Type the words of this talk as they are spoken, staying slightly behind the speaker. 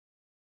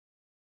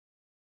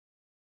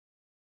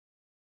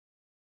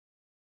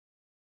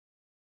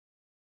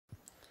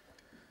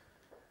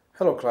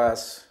Hello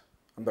class,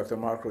 I'm Dr.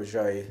 Mark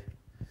Rojai.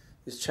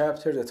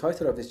 The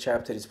title of this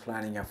chapter is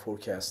Planning and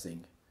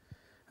Forecasting.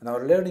 And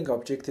our learning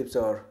objectives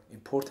are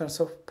importance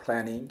of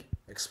planning,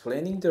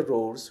 explaining the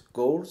roles,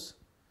 goals,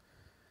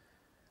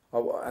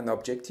 and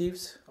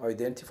objectives,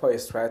 identify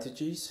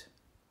strategies,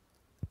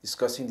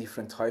 discussing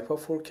different types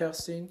of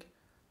forecasting,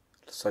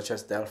 such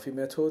as Delphi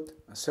method,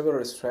 and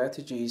several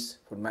strategies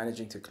for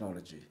managing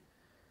technology.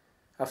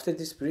 After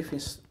this brief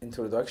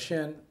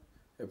introduction,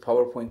 a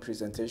PowerPoint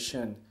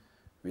presentation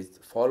will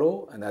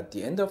follow, and at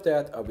the end of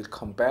that, I will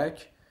come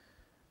back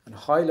and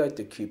highlight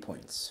the key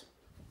points.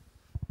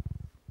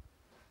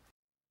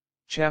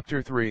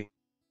 Chapter 3.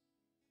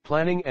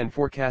 Planning and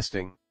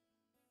Forecasting.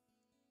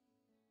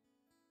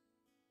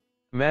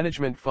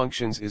 Management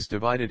functions is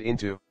divided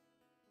into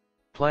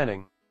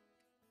planning,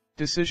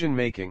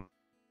 decision-making,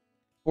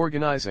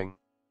 organizing,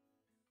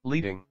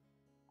 leading,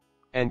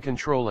 and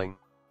controlling.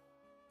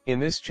 In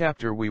this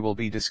chapter we will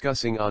be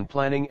discussing on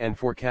planning and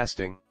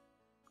forecasting.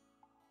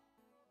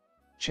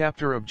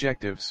 Chapter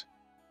Objectives.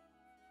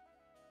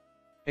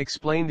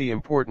 Explain the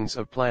importance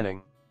of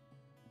planning.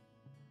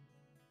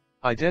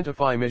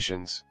 Identify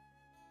missions.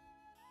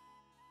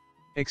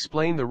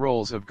 Explain the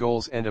roles of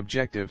goals and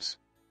objectives.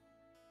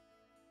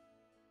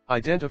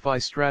 Identify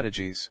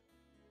strategies.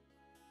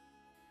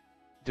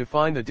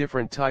 Define the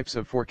different types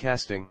of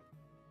forecasting.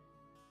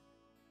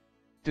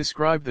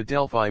 Describe the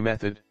Delphi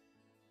method.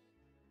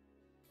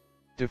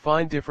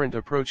 Define different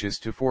approaches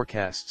to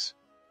forecasts.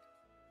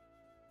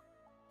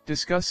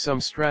 Discuss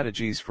some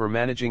strategies for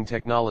managing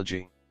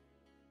technology.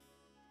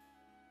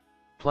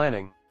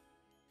 Planning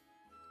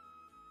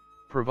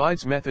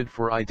provides method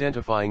for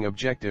identifying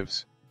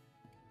objectives.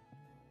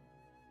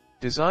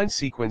 Design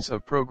sequence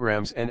of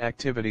programs and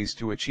activities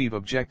to achieve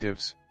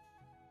objectives.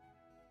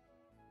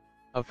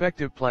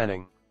 Effective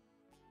planning.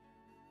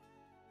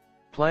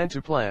 Plan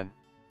to plan.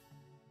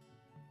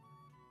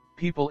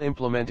 People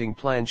implementing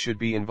plan should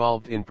be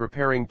involved in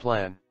preparing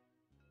plan.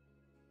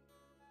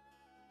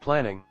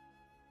 Planning.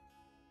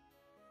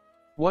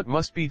 What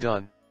must be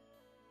done?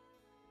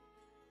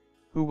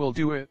 Who will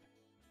do it?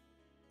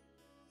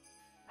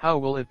 How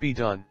will it be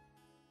done?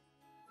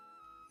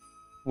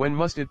 When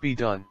must it be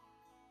done?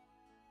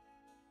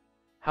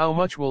 How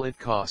much will it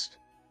cost?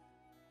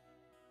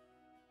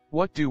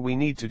 What do we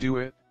need to do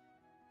it?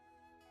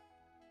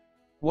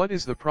 What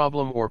is the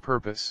problem or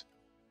purpose?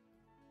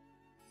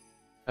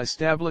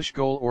 Establish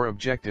goal or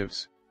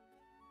objectives.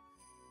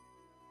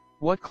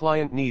 What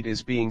client need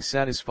is being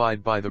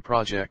satisfied by the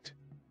project?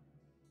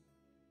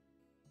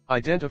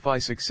 Identify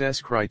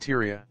success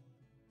criteria.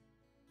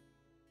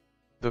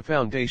 The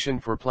foundation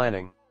for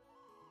planning.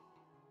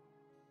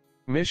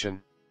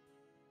 Mission.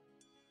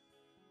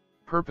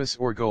 Purpose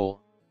or goal.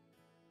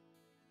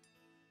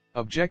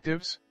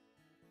 Objectives.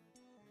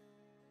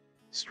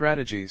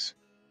 Strategies.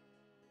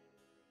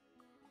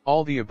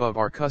 All the above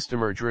are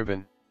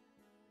customer-driven.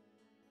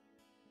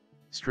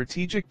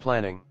 Strategic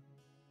planning.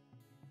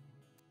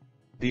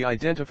 The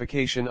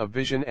identification of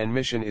vision and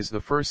mission is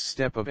the first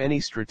step of any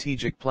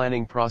strategic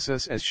planning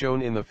process as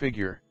shown in the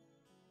figure.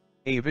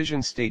 A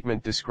vision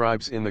statement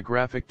describes in the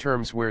graphic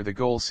terms where the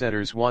goal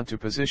setters want to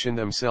position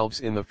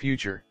themselves in the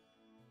future.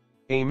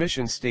 A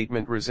mission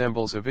statement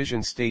resembles a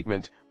vision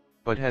statement,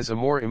 but has a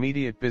more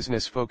immediate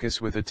business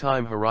focus with a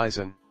time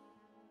horizon.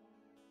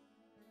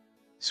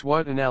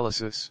 SWOT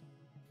analysis.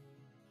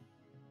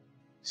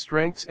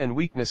 Strengths and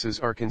weaknesses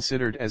are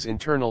considered as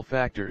internal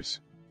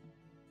factors.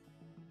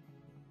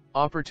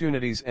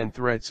 Opportunities and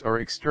threats are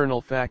external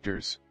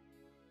factors.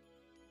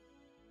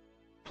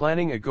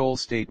 Planning a goal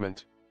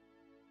statement.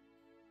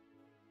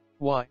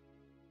 Why?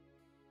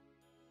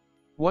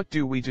 What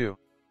do we do?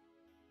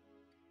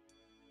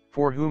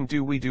 For whom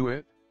do we do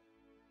it?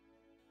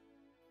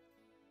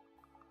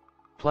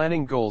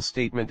 Planning goal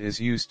statement is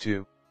used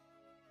to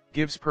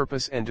gives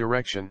purpose and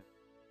direction.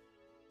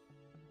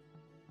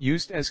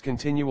 Used as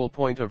continual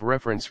point of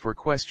reference for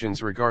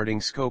questions regarding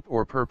scope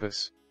or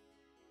purpose.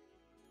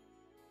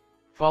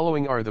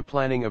 Following are the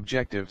planning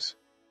objectives.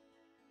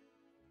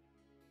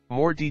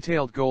 More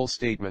detailed goal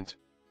statement.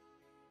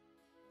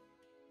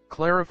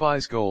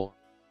 Clarifies goal.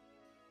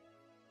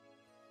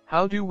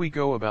 How do we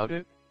go about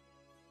it?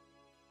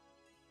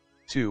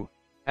 2.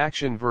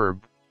 Action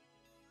verb.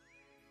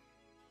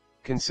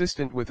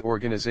 Consistent with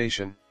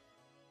organization.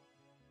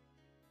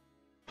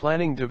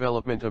 Planning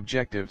development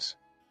objectives.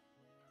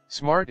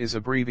 SMART is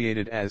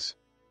abbreviated as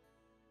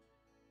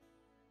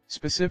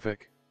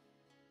specific,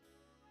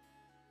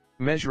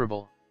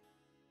 measurable,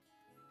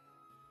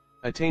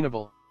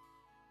 attainable,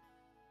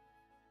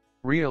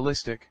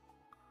 realistic,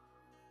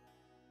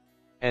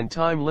 and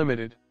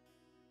time-limited.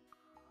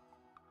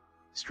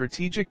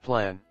 Strategic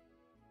plan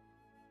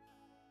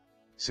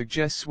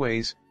suggests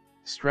ways,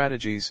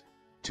 strategies,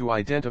 to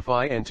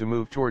identify and to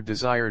move toward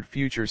desired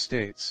future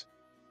states.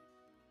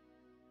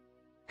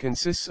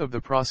 Consists of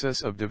the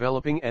process of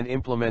developing and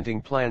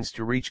implementing plans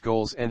to reach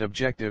goals and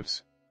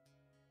objectives.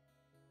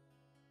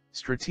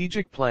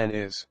 Strategic plan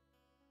is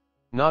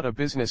not a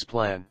business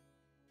plan,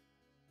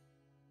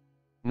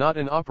 not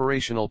an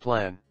operational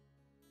plan,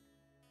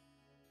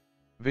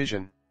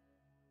 Vision.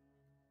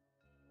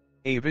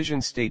 A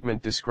vision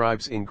statement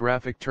describes in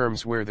graphic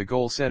terms where the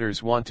goal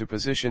setters want to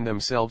position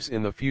themselves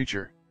in the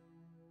future.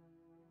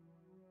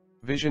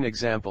 Vision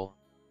example.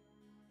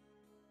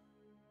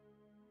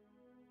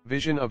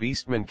 Vision of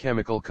Eastman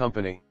Chemical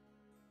Company.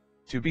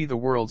 To be the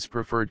world's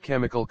preferred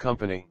chemical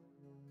company.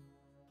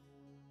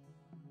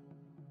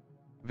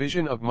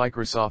 Vision of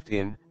Microsoft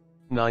in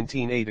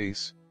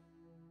 1980s.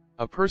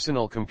 A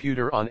personal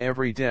computer on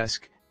every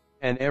desk,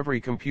 and every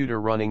computer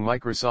running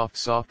Microsoft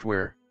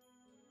software.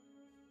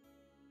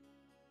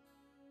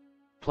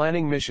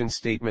 Planning mission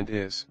statement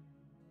is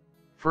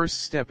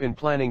first step in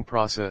planning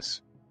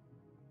process.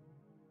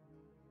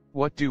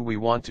 What do we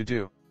want to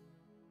do?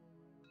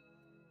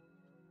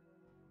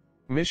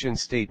 Mission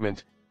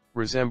statement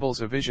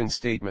resembles a vision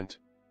statement.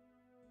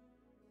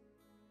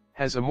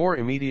 Has a more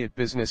immediate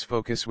business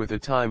focus with a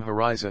time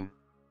horizon.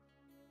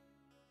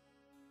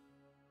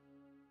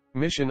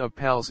 Mission of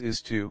PALS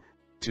is to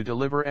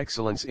deliver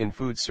excellence in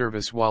food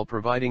service while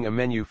providing a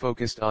menu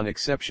focused on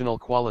exceptional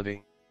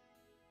quality.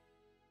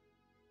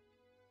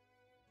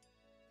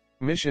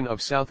 Mission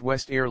of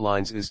Southwest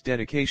Airlines is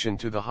dedication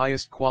to the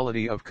highest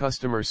quality of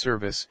customer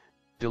service,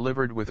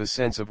 delivered with a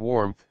sense of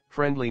warmth,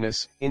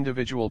 friendliness,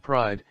 individual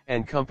pride,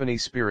 and company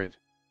spirit.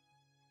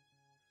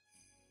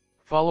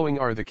 Following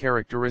are the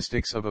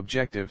characteristics of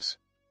objectives.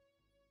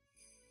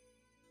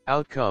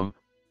 Outcome,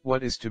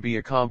 what is to be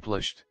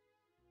accomplished.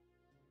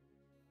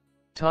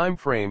 Time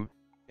frame,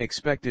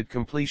 expected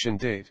completion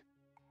date.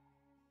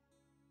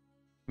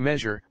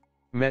 Measure,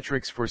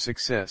 metrics for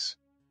success.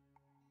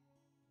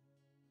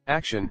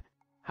 Action,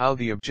 how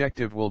the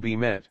objective will be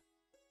met.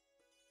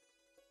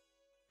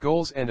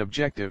 Goals and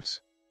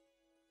objectives.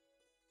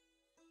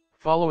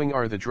 Following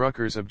are the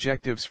Drucker's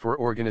objectives for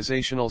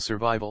organizational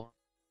survival.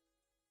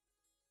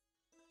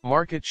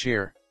 Market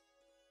share.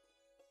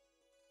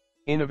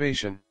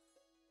 Innovation.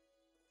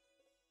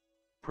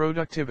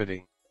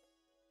 Productivity.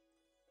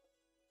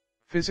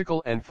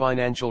 Physical and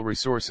financial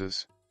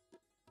resources.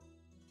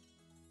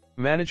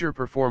 Manager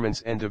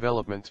performance and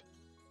development.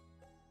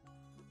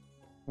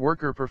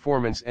 Worker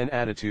performance and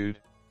attitude.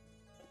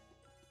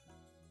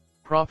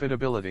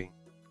 Profitability.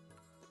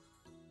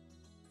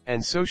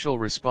 And social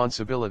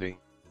responsibility.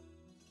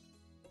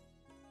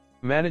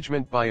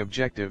 Management by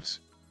objectives.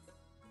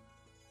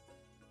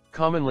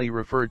 Commonly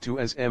referred to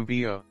as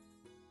MBO.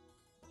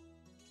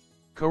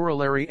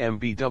 Corollary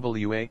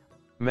MBWA,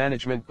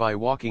 management by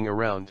walking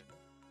around.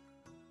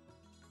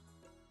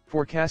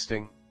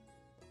 Forecasting.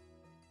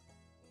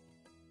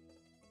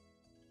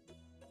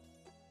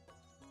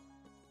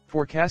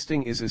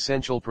 Forecasting is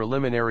essential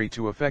preliminary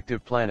to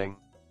effective planning.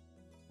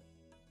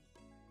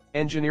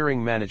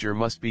 Engineering manager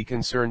must be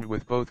concerned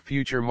with both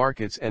future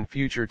markets and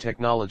future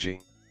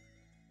technology.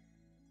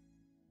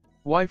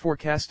 Why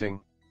forecasting?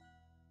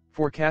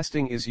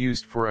 Forecasting is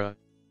used for a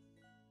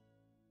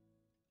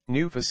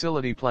new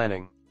facility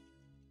planning,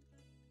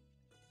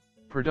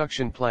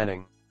 production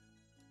planning,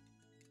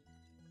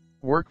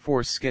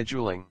 workforce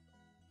scheduling.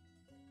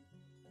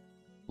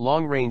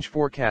 Long-range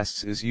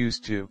forecasts is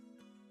used to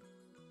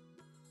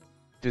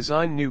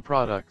design new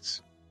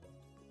products,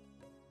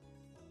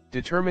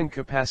 determine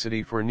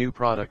capacity for new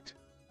product,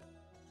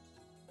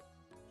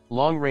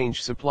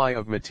 long-range supply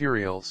of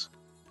materials.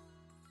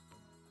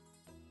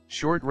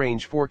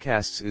 Short-range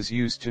forecasts is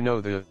used to know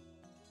the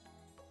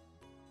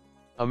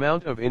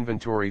amount of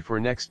inventory for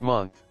next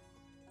month,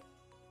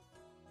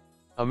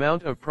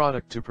 amount of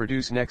product to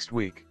produce next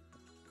week,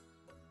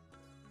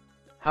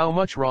 how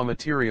much raw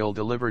material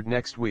delivered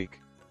next week,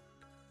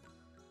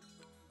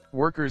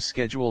 workers'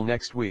 schedule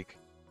next week.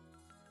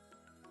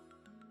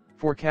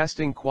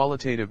 Forecasting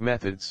qualitative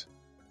methods.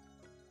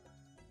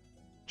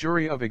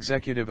 Jury of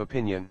executive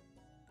opinion.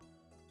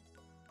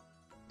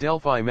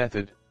 Delphi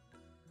method.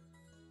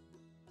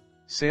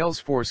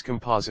 Salesforce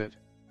composite.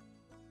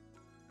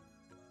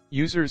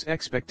 Users'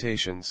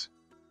 expectations.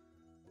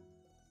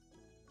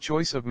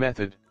 Choice of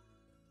method.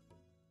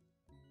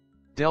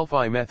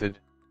 Delphi method.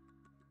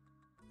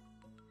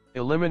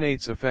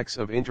 Eliminates effects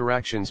of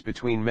interactions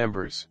between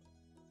members.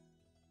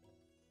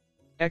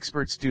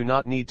 Experts do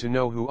not need to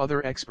know who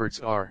other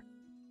experts are.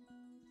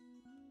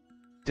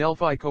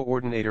 Delphi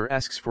coordinator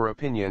asks for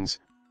opinions,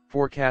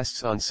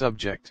 forecasts on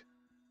subject.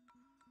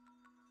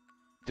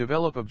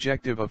 Develop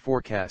objective of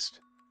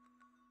forecast.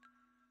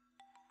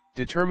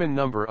 Determine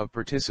number of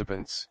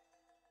participants.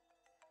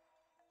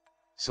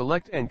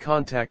 Select and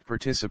contact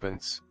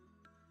participants.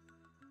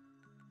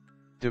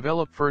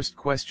 Develop first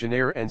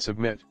questionnaire and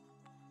submit.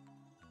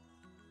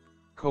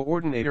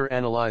 Coordinator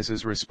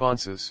analyzes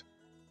responses.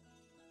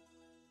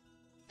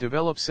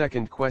 Develop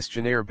second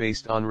questionnaire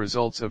based on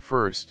results of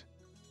first.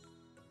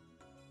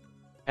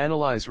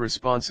 Analyze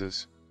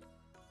responses.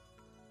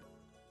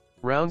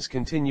 Rounds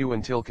continue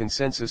until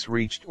consensus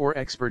reached or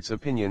experts'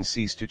 opinions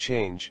cease to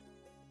change.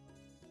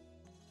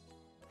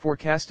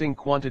 Forecasting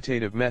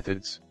quantitative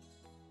methods.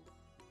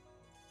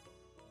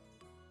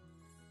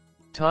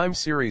 Time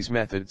series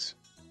methods.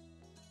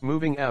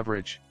 Moving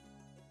average.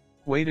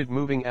 Weighted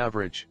moving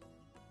average.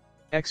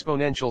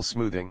 Exponential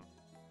smoothing.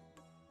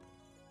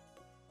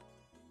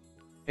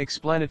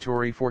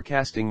 Explanatory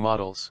forecasting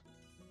models.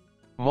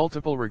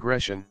 Multiple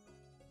regression.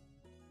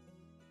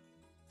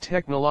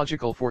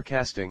 Technological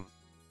forecasting.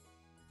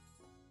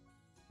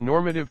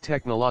 Normative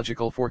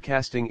technological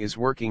forecasting is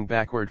working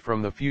backward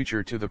from the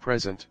future to the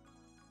present.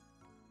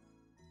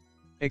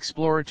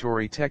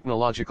 Exploratory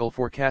technological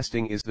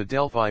forecasting is the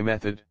Delphi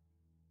method.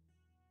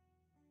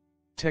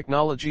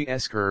 Technology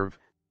S-curve,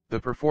 the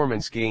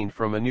performance gained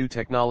from a new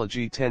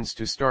technology tends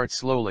to start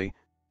slowly,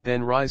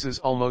 then rises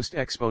almost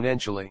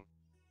exponentially.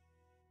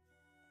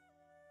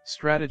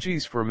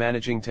 Strategies for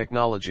managing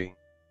technology.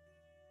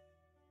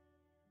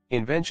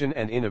 Invention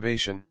and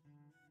innovation.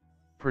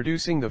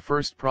 Producing the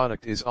first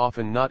product is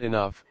often not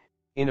enough,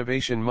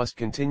 innovation must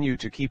continue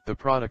to keep the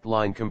product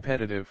line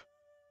competitive.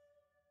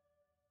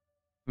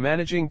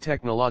 Managing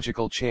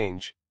technological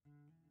change.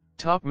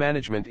 Top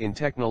management in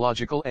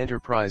technological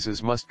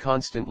enterprises must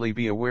constantly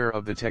be aware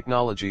of the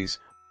technologies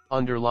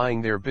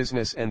underlying their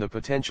business and the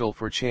potential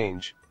for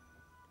change.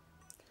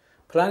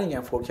 Planning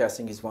and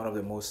forecasting is one of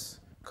the most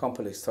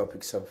complex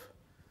topics of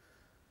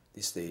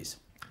these days.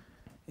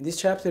 In this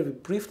chapter, we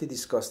briefly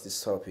discuss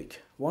this topic.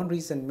 One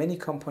reason many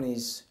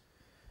companies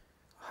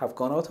have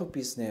gone out of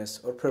business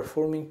or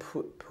performing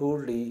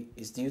poorly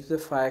is due to the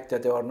fact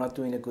that they are not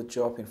doing a good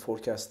job in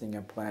forecasting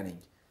and planning.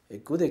 A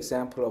good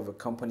example of a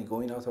company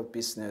going out of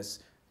business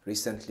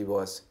recently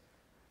was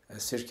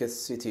Circuit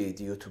City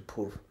due to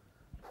poor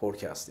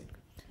forecasting.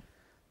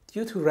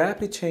 Due to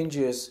rapid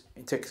changes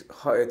in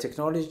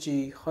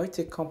technology,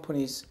 high-tech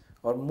companies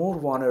are more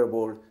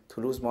vulnerable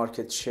to lose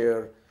market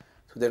share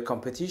to their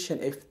competition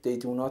if they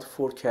do not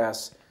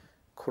forecast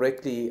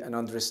correctly and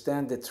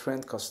understand the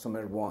trend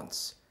customer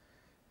wants.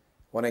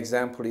 One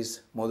example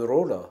is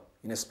Motorola.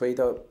 In spite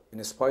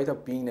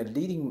of being a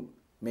leading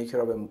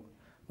maker of a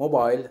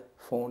mobile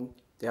phone,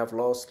 they have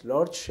lost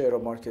large share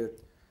of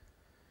market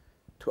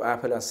to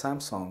Apple and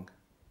Samsung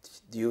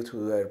due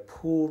to their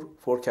poor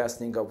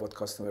forecasting of what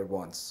customer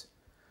wants.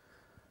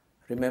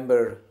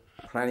 Remember,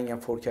 planning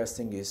and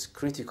forecasting is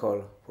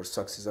critical for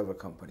success of a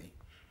company.